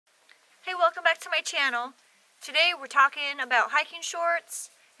Hey, welcome back to my channel. Today we're talking about hiking shorts,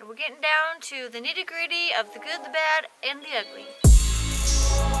 and we're getting down to the nitty-gritty of the good, the bad, and the ugly.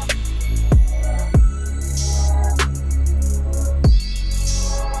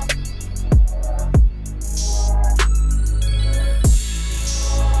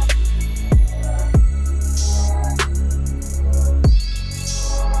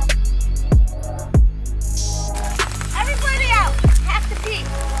 Everybody out! Have to pee.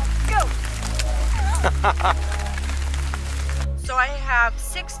 Go! So I have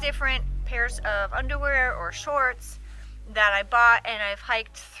 6 different pairs of underwear or shorts that I bought, and I've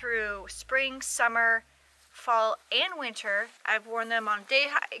hiked through spring, summer, fall, and winter. I've worn them on day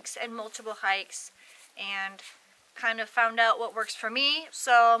hikes and multiple hikes and kind of found out what works for me.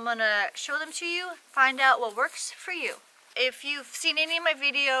 So I'm gonna show them to you, find out what works for you. If you've seen any of my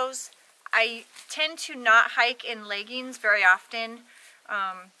videos, I tend to not hike in leggings very often.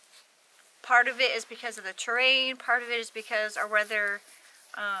 Part of it is because of the terrain, part of it is because our weather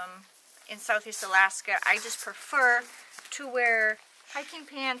in Southeast Alaska. I just prefer to wear hiking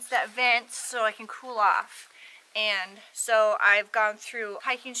pants that vent so I can cool off. And so I've gone through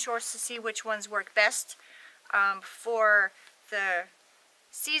hiking shorts to see which ones work best for the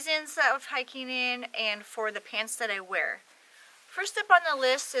seasons that I'm hiking in and for the pants that I wear. First up on the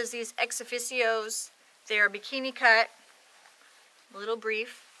list is these ex officios. They are bikini cut, a little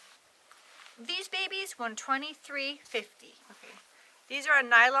brief. These babies, $123.50. Okay. These are a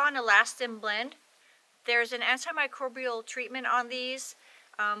nylon elastin blend. There's an antimicrobial treatment on these,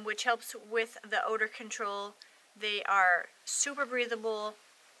 which helps with the odor control. They are super breathable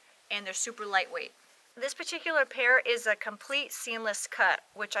and they're super lightweight. This particular pair is a complete seamless cut,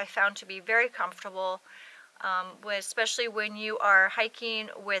 which I found to be very comfortable, especially when you are hiking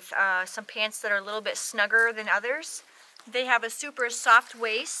with some pants that are a little bit snugger than others. They have a super soft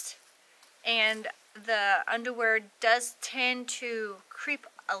waist, and the underwear does tend to creep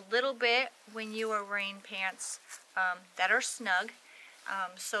a little bit when you are wearing pants that are snug.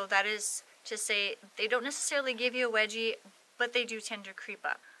 So that is to say, they don't necessarily give you a wedgie, but they do tend to creep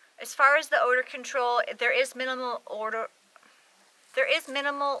up. As far as the odor control, there is minimal odor.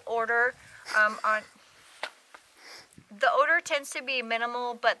 On the odor tends to be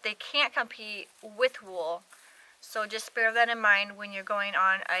minimal, but they can't compete with wool. So just bear that in mind when you're going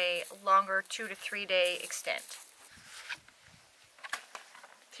on a longer 2 to 3 day extent.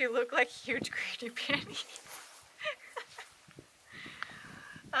 They look like huge granny panties.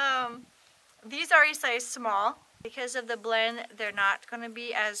 These are a size small. Because of the blend, they're not going to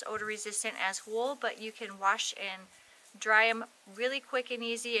be as odor resistant as wool, but you can wash and dry them really quick and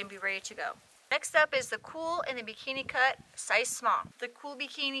easy and be ready to go. Next up is the Cool and the Bikini Cut, size small. The Cool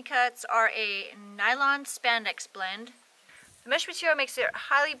Bikini Cuts are a nylon spandex blend. The mesh material makes it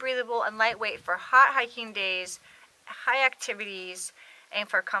highly breathable and lightweight for hot hiking days, high activities, and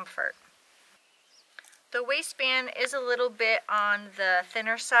for comfort. The waistband is a little bit on the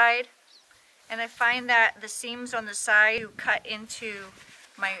thinner side, and I find that the seams on the side cut into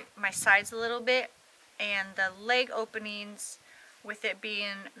my sides a little bit, and the leg openings, with it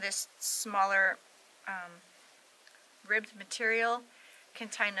being this smaller ribbed material, can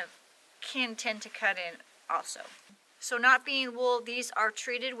tend to cut in also. So not being wool, these are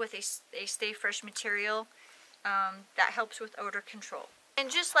treated with a Stay Fresh material that helps with odor control. And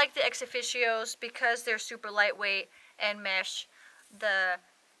just like the ex officios, because they're super lightweight and mesh, the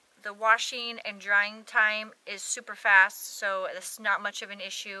washing and drying time is super fast, so it's not much of an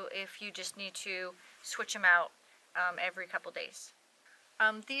issue if you just need to switch them out every couple days.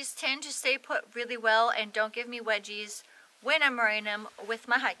 These tend to stay put really well and don't give me wedgies when I'm wearing them with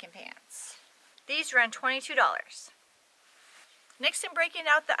my hiking pants. These run $22. Next, I'm breaking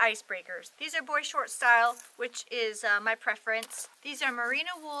out the icebreakers. These are boy short style, which is my preference. These are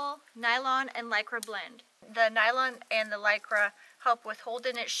merino wool, nylon, and lycra blend. The nylon and the lycra help with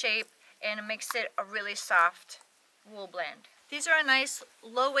holding its shape, and it makes it a really soft wool blend. These are a nice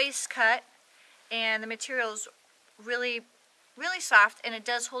low waist cut, and the material is really soft, and it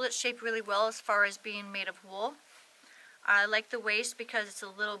does hold its shape really well as far as being made of wool. I like the waist because it's a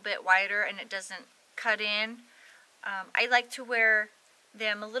little bit wider and it doesn't cut in. I like to wear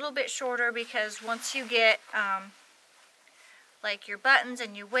them a little bit shorter because once you get like your buttons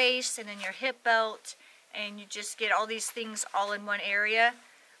and your waist and then your hip belt, and you just get all these things all in one area,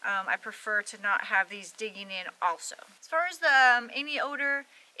 I prefer to not have these digging in also. As far as the any odor,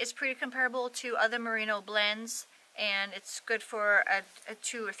 it's pretty comparable to other merino blends, and it's good for a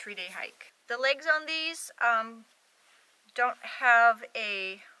 2 or 3 day hike. The legs on these don't have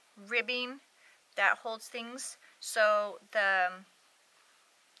a ribbing that holds things, so the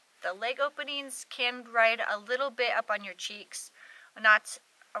the leg openings can ride a little bit up on your cheeks. Not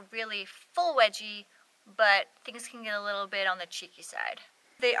a really full wedgie, but things can get a little bit on the cheeky side.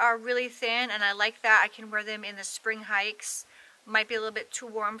 They are really thin, and I like that. I can wear them in the spring hikes. Might be a little bit too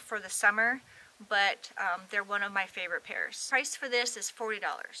warm for the summer, but they're one of my favorite pairs. Price for this is $40.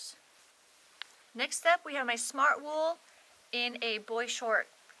 Next up, we have my Smart Wool in a boy short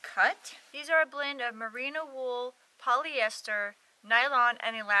cut. These are a blend of merino wool, polyester, nylon,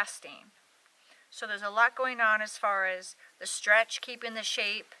 and elastane. So there's a lot going on as far as the stretch, keeping the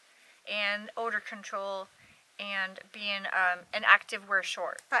shape, and odor control, and being an active wear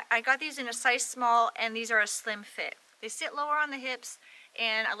short. I got these in a size small, and these are a slim fit. They sit lower on the hips,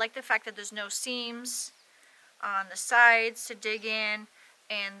 and I like the fact that there's no seams on the sides to dig in,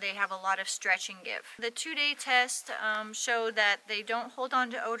 and they have a lot of stretch and give. The 2-day test showed that they don't hold on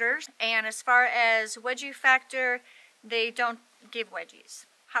to odors, and as far as wedgie factor, they don't give wedgies.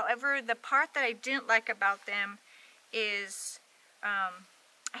 However, the part that I didn't like about them is I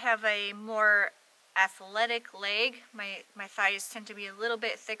have a more athletic leg. My thighs tend to be a little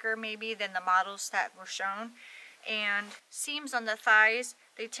bit thicker maybe than the models that were shown, and seams on the thighs,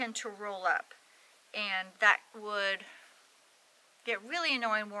 they tend to roll up, and that would get really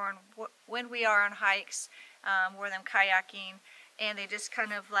annoying when we are on hikes, wore them kayaking, and they just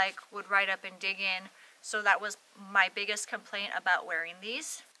kind of like would ride up and dig in. So that was my biggest complaint about wearing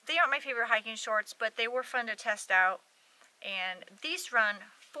these. They aren't my favorite hiking shorts, but they were fun to test out, and these run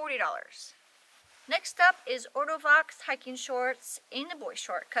 $40. Next up is Ortovox hiking shorts in the boy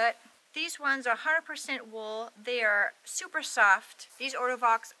short cut. These ones are 100% wool. They are super soft. These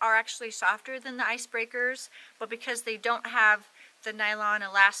Ortovox are actually softer than the icebreakers, but because they don't have the nylon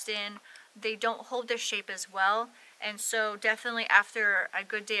elastin, they don't hold their shape as well, and so definitely after a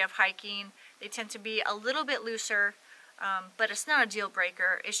good day of hiking, they tend to be a little bit looser, but it's not a deal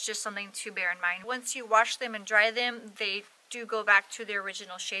breaker. It's just something to bear in mind. Once you wash them and dry them, they do go back to their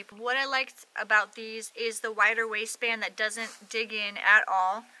original shape. What I liked about these is the wider waistband that doesn't dig in at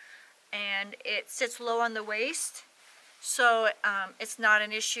all, and it sits low on the waist, so it's not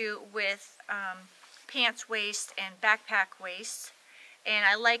an issue with pants waist and backpack waist. And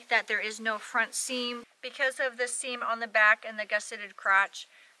I like that there is no front seam. Because of the seam on the back and the gusseted crotch,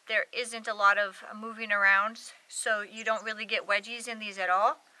 there isn't a lot of moving around, so you don't really get wedgies in these at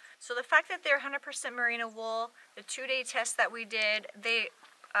all. So the fact that they're 100% merino wool, the 2-day test that we did, they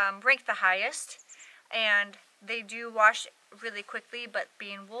rank the highest, and they do wash really quickly, but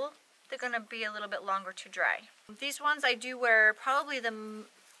being wool, they're going to be a little bit longer to dry. These ones I do wear probably the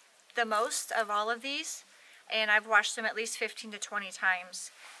most of all of these, and I've washed them at least 15 to 20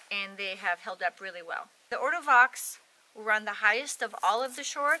 times, and they have held up really well. The Ortovox run the highest of all of the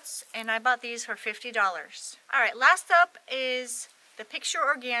shorts, and I bought these for $50. Alright, last up is the Picture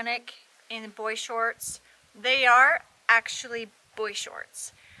Organic in boy shorts. They are actually boy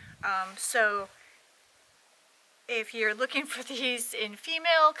shorts. So if you're looking for these in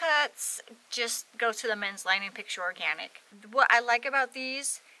female cuts, just go to the men's line in Picture Organic. What I like about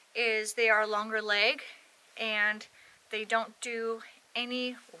these is they are longer leg, and they don't do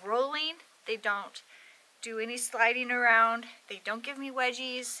any rolling, they don't do any sliding around, they don't give me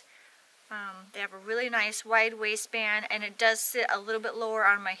wedgies. They have a really nice wide waistband, and it does sit a little bit lower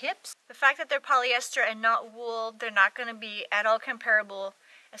on my hips. The fact that they're polyester and not wool, they're not going to be at all comparable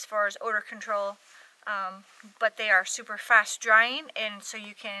as far as odor control, but they are super fast drying, and so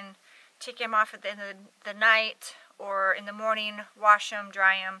you can take them off at the end of the night or in the morning, wash them,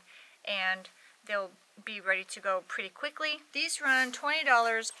 dry them, and they'll be ready to go pretty quickly. These run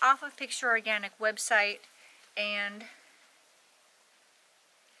 $20 off of Picture Organic website, and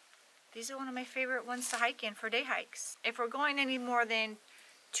these are one of my favorite ones to hike in for day hikes. If we're going any more than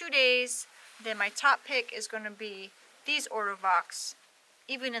 2 days, then my top pick is going to be these Ortovox,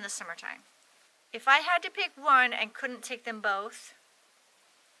 even in the summertime. If I had to pick one and couldn't take them both,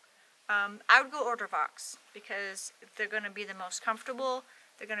 I would go Ortovox, because they're going to be the most comfortable,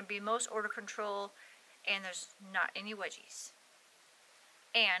 they're going to be most odor control, and there's not any wedgies.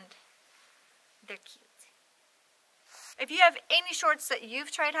 And they're cute. If you have any shorts that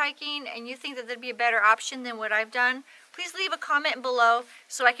you've tried hiking and you think that there'd be a better option than what I've done, please leave a comment below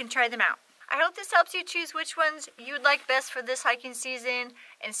so I can try them out. I hope this helps you choose which ones you would like best for this hiking season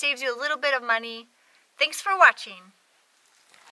and saves you a little bit of money. Thanks for watching.